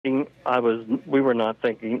we were not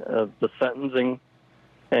thinking of the sentencing,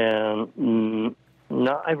 and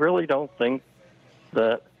no, I really don't think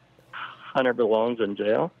that Hunter belongs in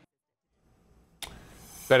jail.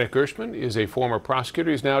 Bennett Gershman is a former prosecutor.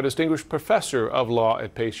 He's now a distinguished professor of law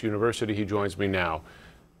at Pace University. He joins me now.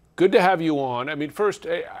 Good to have you on. I mean, first,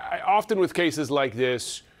 often with cases like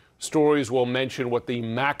this, stories will mention what the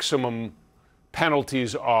maximum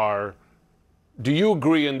penalties are. Do you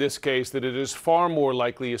agree in this case that it is far more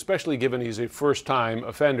likely, especially given he's a first-time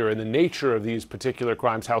offender and the nature of these particular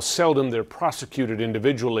crimes, how seldom they're prosecuted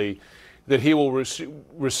individually, that he will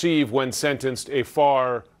receive, when sentenced, a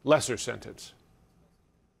far lesser sentence?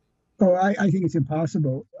 Oh, I think it's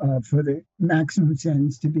impossible for the maximum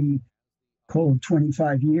sentence to be called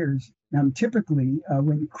 25 years. Now, typically,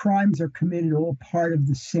 when crimes are committed all part of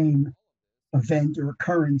the same event or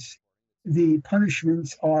occurrence, the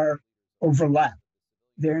punishments are overlap.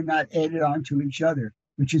 They're not added onto each other,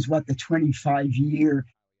 which is what the 25-year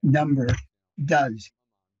number does.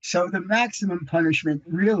 So the maximum punishment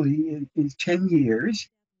really is 10 years.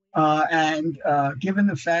 And given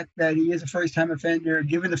the fact that he is a first-time offender,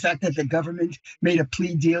 given the fact that the government made a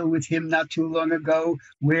plea deal with him not too long ago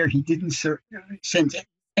where he didn't spend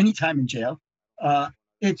any time in jail,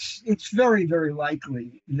 it's very, very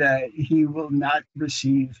likely that he will not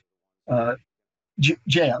receive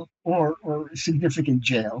jail or significant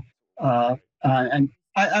jail. And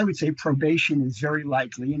I would say probation is very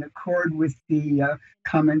likely, in accord with the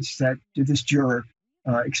comments that this juror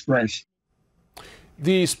expressed.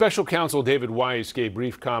 The special counsel David Weiss gave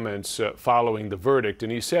brief comments following the verdict,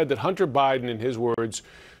 and he said that Hunter Biden, in his words,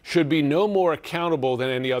 should be no more accountable than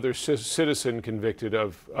any other citizen convicted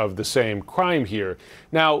of the same crime here.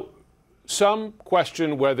 Now, some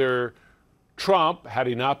question whether Trump, had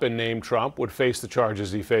he not been named Trump, would face the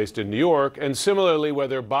charges he faced in New York, and similarly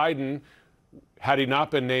whether Biden, had he not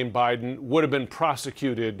been named Biden, would have been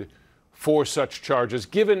prosecuted for such charges,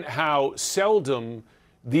 given how seldom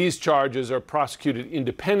these charges are prosecuted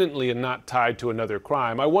independently and not tied to another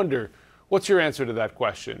crime. I wonder, what's your answer to that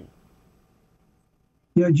question?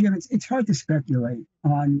 You know, Jim, it's hard to speculate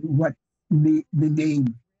on what the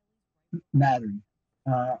name mattered.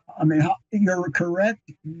 I mean, you're correct.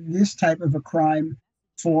 This type of a crime,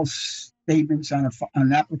 false statements on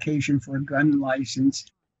an application for a gun license,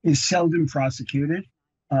 is seldom prosecuted.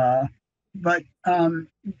 But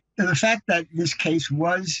the fact that this case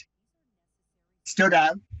stood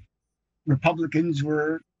out, Republicans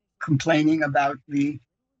were complaining about the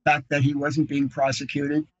fact that he wasn't being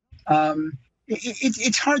prosecuted.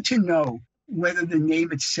 It's hard to know whether the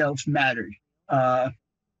name itself mattered.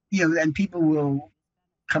 And people will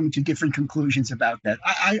come to different conclusions about that.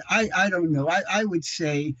 I don't know. I would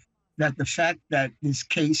say that the fact that this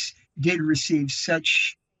case did receive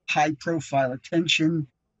such high-profile attention,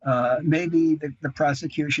 maybe the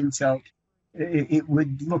prosecution felt it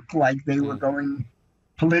would look like they were going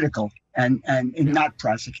political and not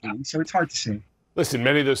prosecuting. So it's hard to say. Listen,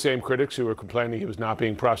 many of those same critics who were complaining he was not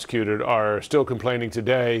being prosecuted are still complaining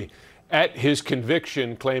today at his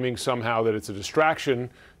conviction, claiming somehow that it's a distraction.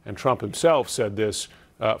 And Trump himself said this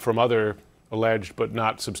from other alleged but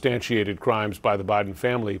not substantiated crimes by the Biden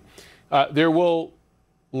family. There will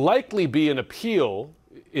likely be an appeal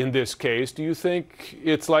in this case. Do you think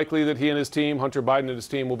it's likely that he and his team, Hunter Biden and his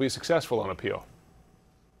team, will be successful on appeal?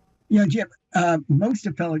 Yeah, Jim, most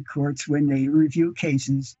appellate courts, when they review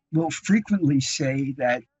cases, will frequently say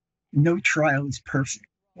that no trial is perfect.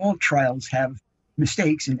 All trials have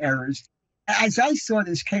mistakes and errors. As I saw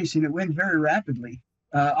this case, and it went very rapidly,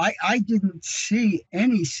 I didn't see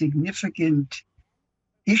any significant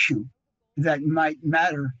issue that might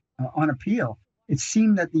matter on appeal. It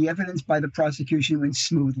seemed that the evidence by the prosecution went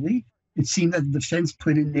smoothly. It seemed that the defense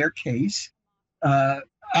put in their case.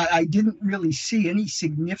 I didn't really see any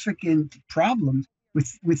significant problems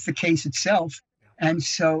with the case itself. And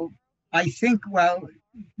so I think, well,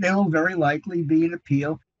 there will very likely be an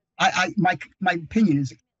appeal. My opinion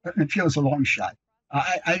is an appeal is a long shot.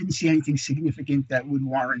 I didn't see anything significant that would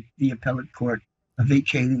warrant the appellate court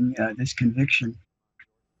vacating this conviction.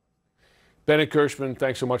 Bennett Gershman,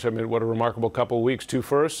 thanks so much. I mean, what a remarkable couple of weeks. Two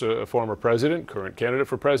firsts, a former president, current candidate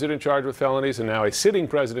for president, charged with felonies, and now a sitting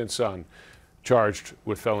president's son charged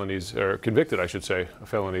with felonies, or convicted, I should say, of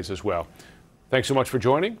felonies as well. Thanks so much for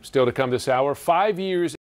joining. Still to come this hour, 5 years